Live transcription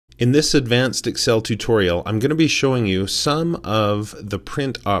In this advanced Excel tutorial, I'm going to be showing you some of the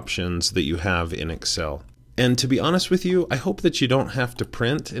print options that you have in Excel. And to be honest with you, I hope that you don't have to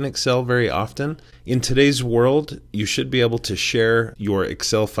print in Excel very often. In today's world, you should be able to share your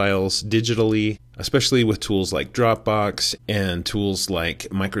Excel files digitally, especially with tools like Dropbox and tools like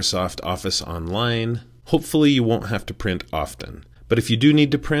Microsoft Office Online. Hopefully you won't have to print often. But if you do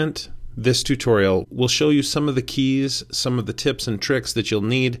need to print, this tutorial will show you some of the keys, some of the tips and tricks that you'll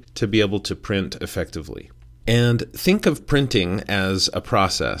need to be able to print effectively. And think of printing as a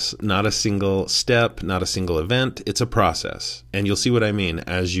process, not a single step, not a single event. It's a process. And you'll see what I mean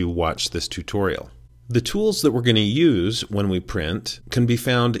as you watch this tutorial. The tools that we're going to use when we print can be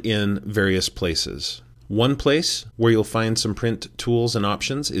found in various places. One place where you'll find some print tools and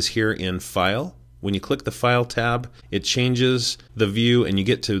options is here in File. When you click the File tab, it changes the view and you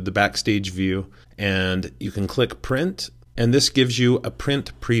get to the Backstage view, and you can click Print, and this gives you a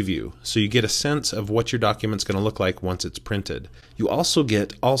print preview. So you get a sense of what your document's going to look like once it's printed. You also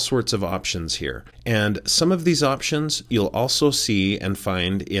get all sorts of options here, and some of these options you'll also see and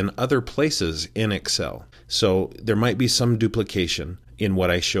find in other places in Excel. So there might be some duplication in what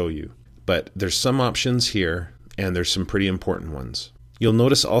I show you, but there's some options here and there's some pretty important ones. You'll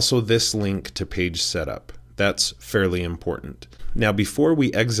notice also this link to page setup. That's fairly important. Now, before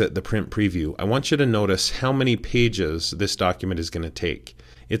we exit the print preview, I want you to notice how many pages this document is going to take.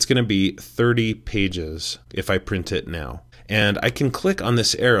 It's going to be 30 pages if I print it now. And I can click on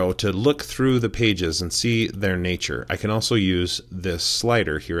this arrow to look through the pages and see their nature. I can also use this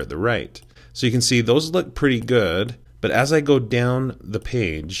slider here at the right. So you can see those look pretty good, but as I go down the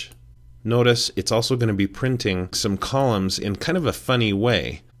page, notice it's also going to be printing some columns in kind of a funny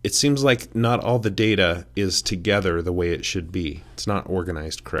way. It seems like not all the data is together the way it should be. It's not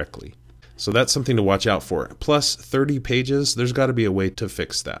organized correctly. So that's something to watch out for. Plus 30 pages, there's got to be a way to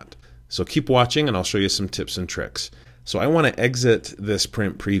fix that. So keep watching and I'll show you some tips and tricks. So I want to exit this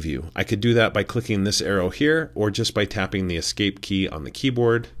print preview. I could do that by clicking this arrow here or just by tapping the Escape key on the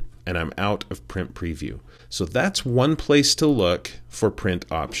keyboard, and I'm out of print preview. So that's one place to look for print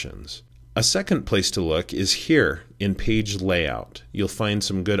options. A second place to look is here in page layout. You'll find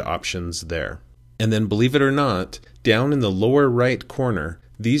some good options there. And then, believe it or not, down in the lower right corner,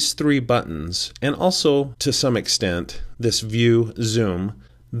 these three buttons, and also to some extent this view zoom,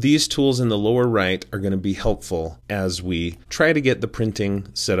 these tools in the lower right are going to be helpful as we try to get the printing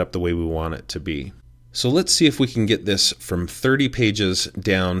set up the way we want it to be. So let's see if we can get this from 30 pages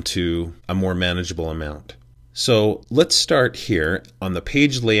down to a more manageable amount. So let's start here on the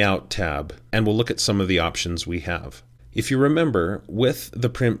Page Layout tab, and we'll look at some of the options we have. If you remember, with the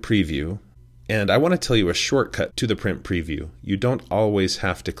print preview, and I want to tell you a shortcut to the print preview, you don't always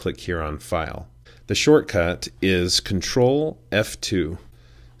have to click here on File. The shortcut is Control F2.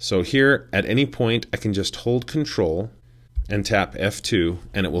 So here at any point I can just hold Control and tap F2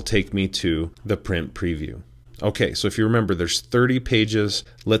 and it will take me to the print preview. Okay, so if you remember, there's 30 pages.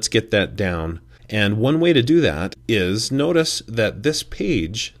 Let's get that down. And one way to do that is notice that this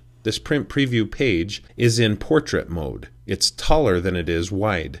page, this print preview page, is in portrait mode. It's taller than it is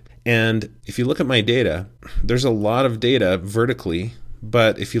wide. And if you look at my data, there's a lot of data vertically,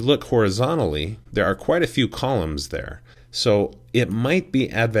 but if you look horizontally, there are quite a few columns there. So it might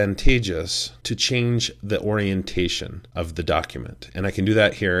be advantageous to change the orientation of the document. And I can do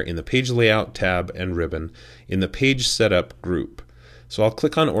that here in the Page Layout tab and ribbon in the Page Setup group. So I'll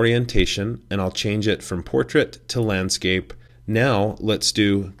click on Orientation and I'll change it from Portrait to Landscape. Now let's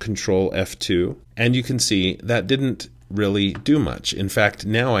do Control F2, and you can see that didn't really do much. In fact,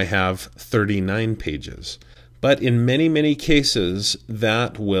 now I have 39 pages. But in many cases,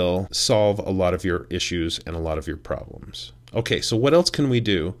 that will solve a lot of your issues and a lot of your problems. Okay, so what else can we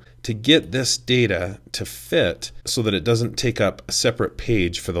do to get this data to fit so that it doesn't take up a separate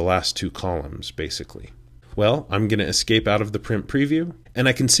page for the last two columns, basically? Well, I'm going to escape out of the print preview, and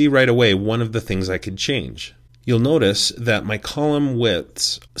I can see right away one of the things I could change. You'll notice that my column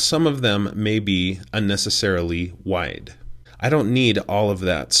widths, some of them may be unnecessarily wide. I don't need all of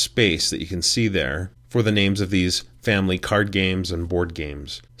that space that you can see there for the names of these family card games and board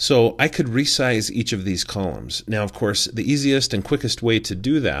games. So I could resize each of these columns. Now, of course, the easiest and quickest way to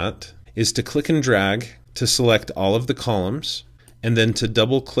do that is to click and drag to select all of the columns, and then to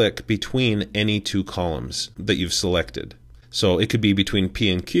double click between any two columns that you've selected. So it could be between P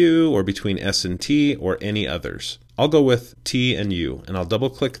and Q or between S and T or any others. I'll go with T and U, and I'll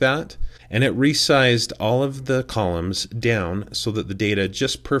double click that, and it resized all of the columns down so that the data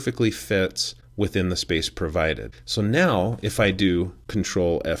just perfectly fits within the space provided. So now if I do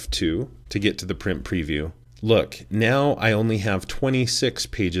Control F2 to get to the print preview, Look, now I only have 26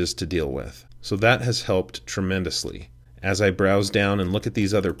 pages to deal with. So that has helped tremendously. As I browse down and look at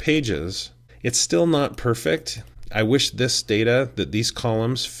these other pages, it's still not perfect. I wish this data, that these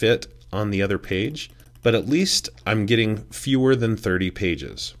columns fit on the other page, but at least I'm getting fewer than 30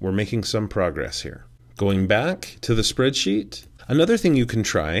 pages. We're making some progress here. Going back to the spreadsheet, another thing you can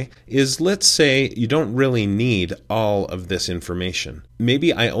try is, let's say you don't really need all of this information.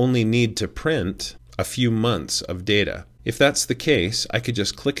 Maybe I only need to print a few months of data. If that's the case, I could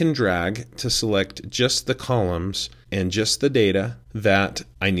just click and drag to select just the columns and just the data that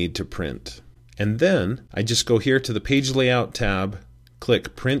I need to print. And then I just go here to the Page Layout tab,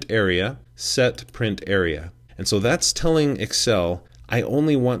 click Print Area, Set Print Area. And so that's telling Excel, I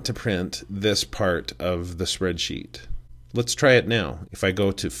only want to print this part of the spreadsheet. Let's try it now. If I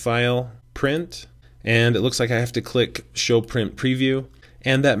go to File, Print, and it looks like I have to click Show Print Preview,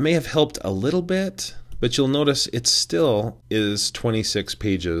 and that may have helped a little bit, but you'll notice it still is 26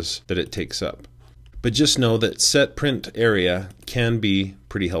 pages that it takes up. But just know that Set Print Area can be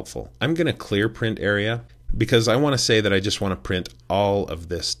pretty helpful. I'm going to clear Print Area because I want to say that I just want to print all of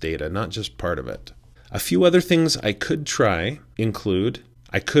this data, not just part of it. A few other things I could try include,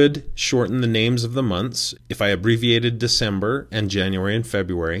 I could shorten the names of the months. If I abbreviated December and January and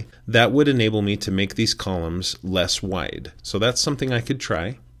February, that would enable me to make these columns less wide. So that's something I could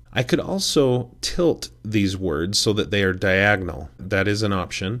try. I could also tilt these words so that they are diagonal. That is an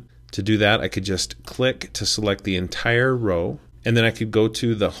option. To do that, I could just click to select the entire row, and then I could go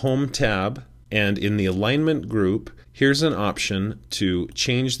to the Home tab, and in the Alignment group, here's an option to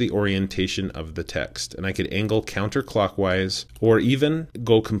change the orientation of the text. And I could angle counterclockwise or even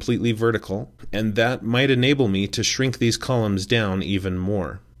go completely vertical, and that might enable me to shrink these columns down even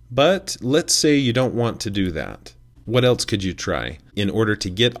more. But let's say you don't want to do that. What else could you try in order to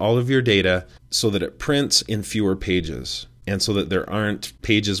get all of your data so that it prints in fewer pages and so that there aren't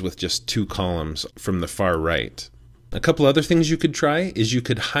pages with just 2 columns from the far right? A couple other things you could try is you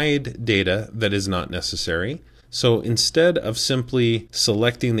could hide data that is not necessary. So instead of simply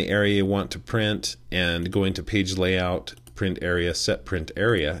selecting the area you want to print and going to Page Layout, Print Area, Set Print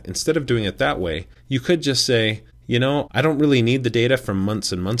Area, instead of doing it that way, you could just say, you know, I don't really need the data from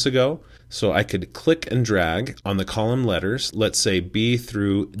months and months ago, so I could click and drag on the column letters, let's say B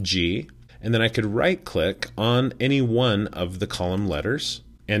through G, and then I could right-click on any one of the column letters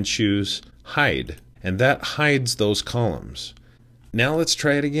and choose Hide, and that hides those columns. Now let's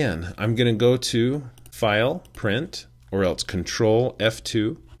try it again. I'm going to go to File, Print, or else Control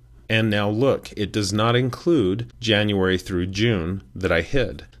F2, and now look, it does not include January through June that I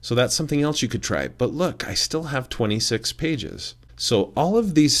hid. So that's something else you could try. But look, I still have 26 pages. So all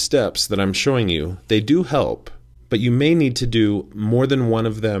of these steps that I'm showing you, they do help, but you may need to do more than one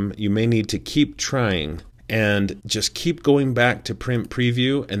of them. You may need to keep trying and just keep going back to Print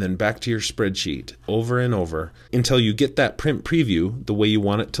Preview and then back to your spreadsheet over and over until you get that Print Preview the way you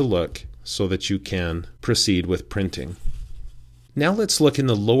want it to look so that you can proceed with printing. Now let's look in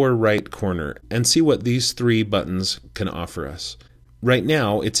the lower right corner and see what these 3 buttons can offer us. Right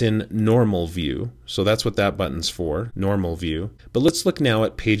now it's in Normal View, so that's what that button's for, Normal View. But let's look now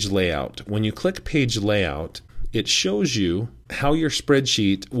at Page Layout. When you click Page Layout, it shows you how your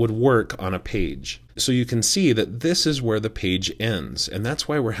spreadsheet would work on a page. So you can see that this is where the page ends, and that's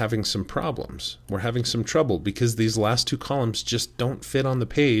why we're having some problems. We're having some trouble because these last 2 columns just don't fit on the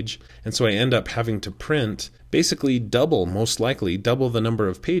page, and so I end up having to print basically double, most likely double the number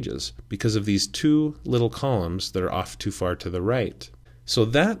of pages because of these 2 little columns that are off too far to the right. So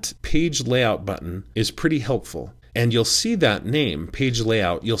that Page Layout button is pretty helpful. And you'll see that name, Page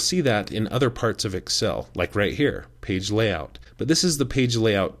Layout, you'll see that in other parts of Excel, like right here, Page Layout. But this is the Page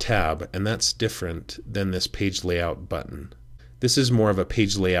Layout tab, and that's different than this Page Layout button. This is more of a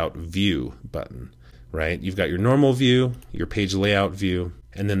Page Layout View button, right? You've got your normal view, your Page Layout view,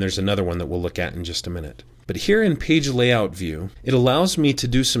 and then there's another one that we'll look at in just a minute. But here in Page Layout View, it allows me to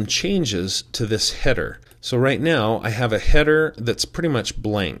do some changes to this header. So right now I have a header that's pretty much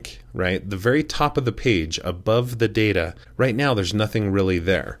blank, right? The very top of the page above the data, right now there's nothing really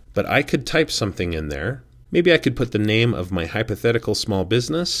there. But I could type something in there. Maybe I could put the name of my hypothetical small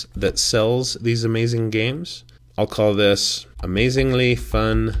business that sells these amazing games. I'll call this Amazingly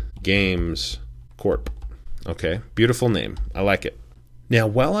Fun Games Corp. Okay, beautiful name. I like it. Now,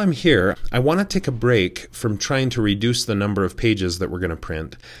 while I'm here, I want to take a break from trying to reduce the number of pages that we're going to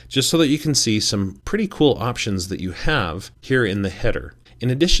print, just so that you can see some pretty cool options that you have here in the header. In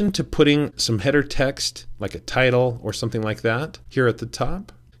addition to putting some header text, like a title or something like that, here at the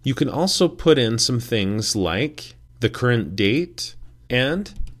top, you can also put in some things like the current date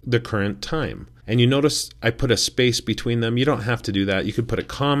and the current time. And you notice I put a space between them. You don't have to do that. You could put a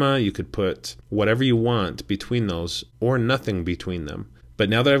comma, you could put whatever you want between those, or nothing between them. But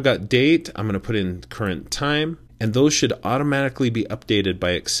now that I've got date, I'm going to put in current time, and those should automatically be updated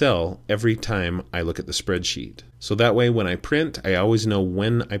by Excel every time I look at the spreadsheet. So that way when I print, I always know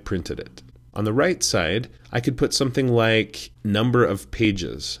when I printed it. On the right side, I could put something like number of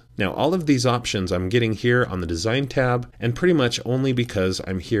pages. Now all of these options I'm getting here on the Design tab, and pretty much only because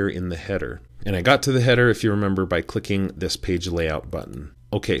I'm here in the header. And I got to the header, if you remember, by clicking this page layout button.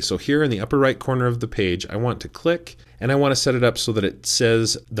 Okay, so here in the upper right corner of the page, I want to click, and I want to set it up so that it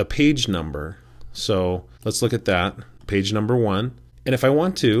says the page number. So let's look at that, page number 1. And if I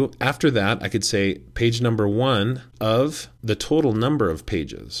want to, after that, I could say page number 1 of the total number of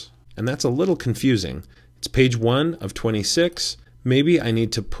pages. And that's a little confusing. It's page 1 of 26. Maybe I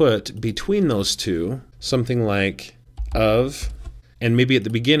need to put between those two something like of, and maybe at the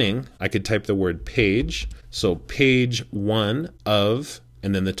beginning I could type the word page. So page 1 of,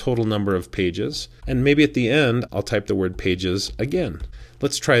 and then the total number of pages. And maybe at the end I'll type the word pages again.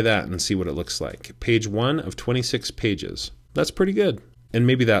 Let's try that and see what it looks like. Page 1 of 26 pages. That's pretty good. And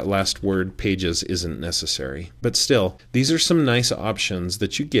maybe that last word, pages, isn't necessary. But still, these are some nice options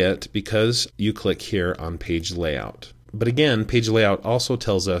that you get because you click here on page layout. But again, page layout also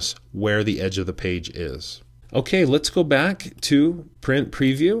tells us where the edge of the page is. Okay, let's go back to print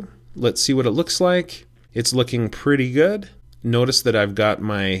preview. Let's see what it looks like. It's looking pretty good. Notice that I've got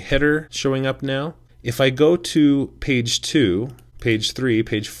my header showing up now. If I go to page 2, page 3,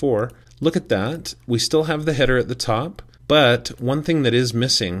 page 4, look at that. We still have the header at the top. But one thing that is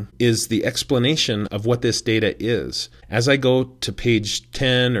missing is the explanation of what this data is. As I go to page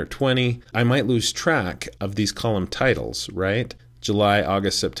 10 or 20, I might lose track of these column titles, right? July,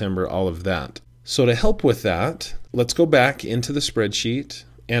 August, September, all of that. So to help with that, let's go back into the spreadsheet,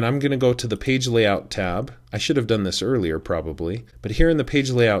 and I'm going to go to the Page Layout tab. I should have done this earlier probably, but here in the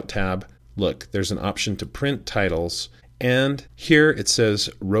Page Layout tab, look, there's an option to print titles, and here it says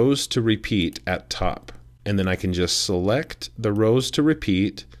rows to repeat at top. And then I can just select the rows to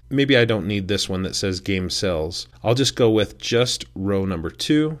repeat. Maybe I don't need this one that says game cells. I'll just go with just row number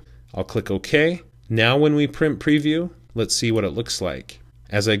 2. I'll click OK. Now when we print preview, let's see what it looks like.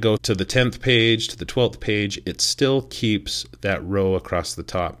 As I go to the 10th page, to the 12th page, it still keeps that row across the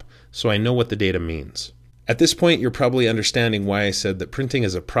top. So I know what the data means. At this point, you're probably understanding why I said that printing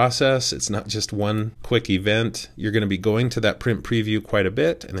is a process. It's not just one quick event. You're going to be going to that print preview quite a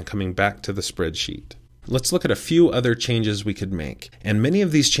bit and then coming back to the spreadsheet. Let's look at a few other changes we could make. And many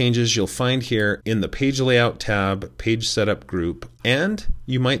of these changes you'll find here in the Page Layout tab, Page Setup group, and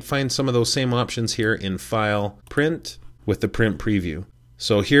you might find some of those same options here in File, Print, with the Print Preview.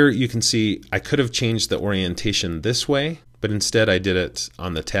 So here you can see I could have changed the orientation this way, but instead I did it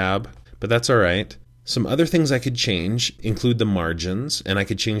on the tab, but that's all right. Some other things I could change include the margins, and I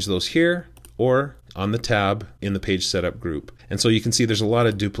could change those here or on the tab in the Page Setup group. And so you can see there's a lot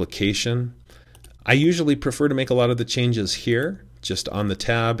of duplication. I usually prefer to make a lot of the changes here, just on the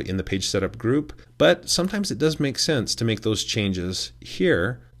tab in the Page Setup group, but sometimes it does make sense to make those changes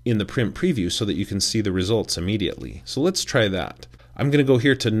here in the print preview so that you can see the results immediately. So let's try that. I'm going to go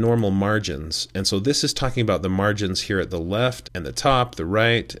here to normal margins, and so this is talking about the margins here at the left and the top, the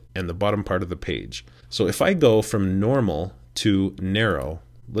right, and the bottom part of the page. So if I go from normal to narrow,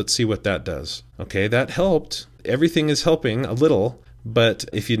 let's see what that does. Okay, that helped. Everything is helping a little. But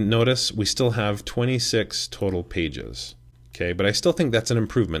if you notice, we still have 26 total pages. Okay, but I still think that's an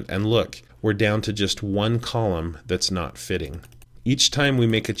improvement. And look, we're down to just one column that's not fitting. Each time we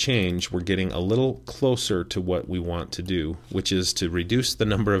make a change, we're getting a little closer to what we want to do, which is to reduce the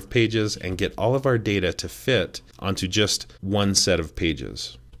number of pages and get all of our data to fit onto just one set of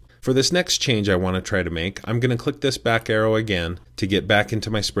pages. For this next change I want to try to make, I'm going to click this back arrow again to get back into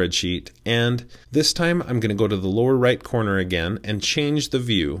my spreadsheet, and this time I'm going to go to the lower right corner again and change the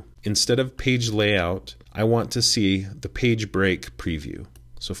view. Instead of page layout, I want to see the page break preview.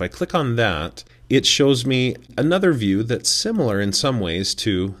 So if I click on that, it shows me another view that's similar in some ways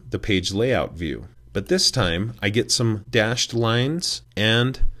to the page layout view. But this time I get some dashed lines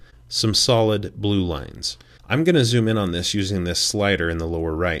and some solid blue lines. I'm going to zoom in on this using this slider in the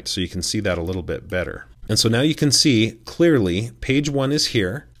lower right so you can see that a little bit better. And so now you can see clearly page 1 is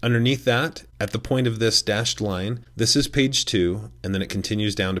here. Underneath that, at the point of this dashed line, this is page 2, and then it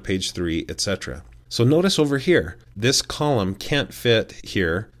continues down to page 3, etc. So notice over here, this column can't fit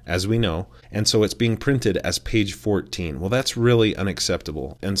here, as we know, and so it's being printed as page 14. Well, that's really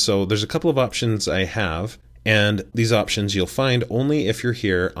unacceptable. And so there's a couple of options I have, and these options you'll find only if you're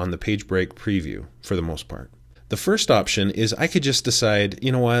here on the page break preview for the most part. The first option is I could just decide,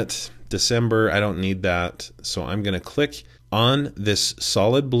 you know what, December, I don't need that. So I'm going to click on this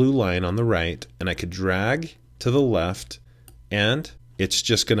solid blue line on the right, and I could drag to the left, and it's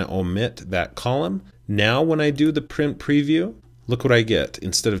just going to omit that column. Now when I do the print preview, look what I get.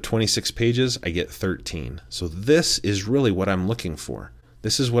 Instead of 26 pages, I get 13. So this is really what I'm looking for.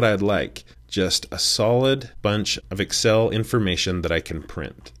 This is what I'd like. Just a solid bunch of Excel information that I can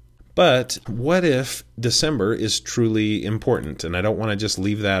print. But what if December is truly important and I don't want to just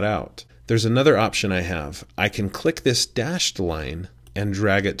leave that out? There's another option I have. I can click this dashed line and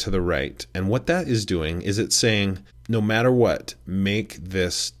drag it to the right. And what that is doing is it's saying, no matter what, make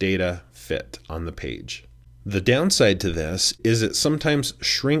this data fit on the page. The downside to this is it sometimes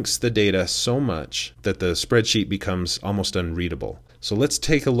shrinks the data so much that the spreadsheet becomes almost unreadable. So let's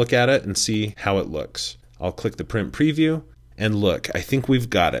take a look at it and see how it looks. I'll click the print preview. And look, I think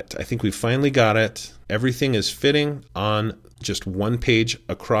we've got it. I think we've finally got it. Everything is fitting on just one page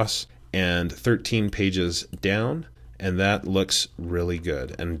across and 13 pages down. And that looks really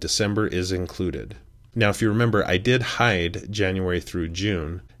good. And December is included. Now, if you remember, I did hide January through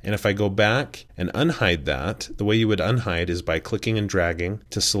June. And if I go back and unhide that, the way you would unhide is by clicking and dragging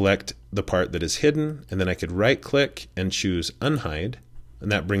to select the part that is hidden. And then I could right click and choose unhide.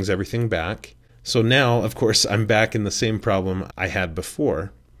 And that brings everything back. So now, of course, I'm back in the same problem I had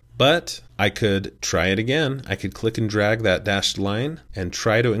before, but I could try it again. I could click and drag that dashed line and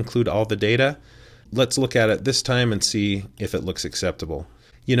try to include all the data. Let's look at it this time and see if it looks acceptable.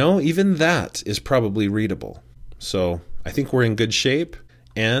 You know, even that is probably readable. So I think we're in good shape,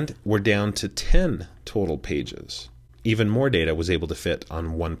 and we're down to 10 total pages. Even more data was able to fit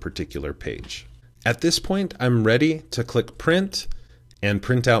on one particular page. At this point, I'm ready to click print and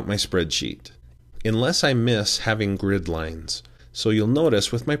print out my spreadsheet. Unless I miss having grid lines. So you'll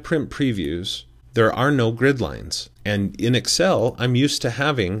notice with my print previews, there are no grid lines. And in Excel, I'm used to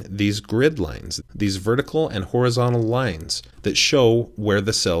having these grid lines, these vertical and horizontal lines that show where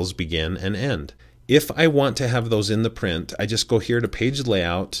the cells begin and end. If I want to have those in the print, I just go here to Page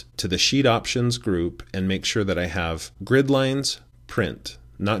Layout, to the Sheet Options group, and make sure that I have grid lines, print.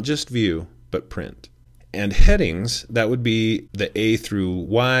 Not just view, but print. And headings, that would be the A through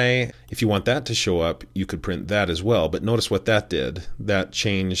Y. If you want that to show up, you could print that as well. But notice what that did. That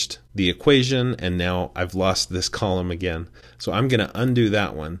changed the equation, and now I've lost this column again. So I'm going to undo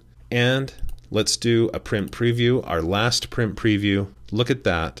that one. And let's do a print preview, our last print preview. Look at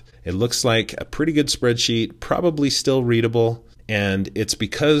that. It looks like a pretty good spreadsheet, probably still readable. And it's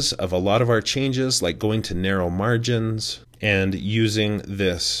because of a lot of our changes, like going to narrow margins and using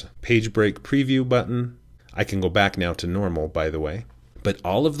this page break preview button. I can go back now to normal, by the way. But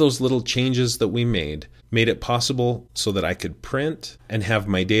all of those little changes that we made it possible so that I could print and have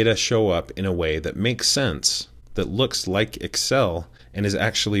my data show up in a way that makes sense, that looks like Excel, and is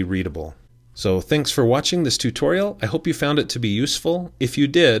actually readable. So thanks for watching this tutorial. I hope you found it to be useful. If you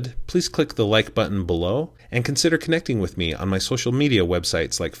did, please click the like button below and consider connecting with me on my social media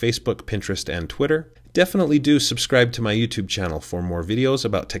websites like Facebook, Pinterest, and Twitter. Definitely do subscribe to my YouTube channel for more videos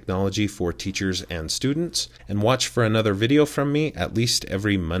about technology for teachers and students, and watch for another video from me at least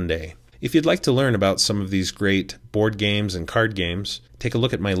every Monday. If you'd like to learn about some of these great board games and card games, take a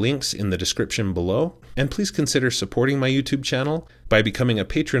look at my links in the description below, and please consider supporting my YouTube channel by becoming a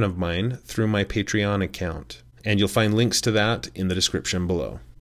patron of mine through my Patreon account. And you'll find links to that in the description below.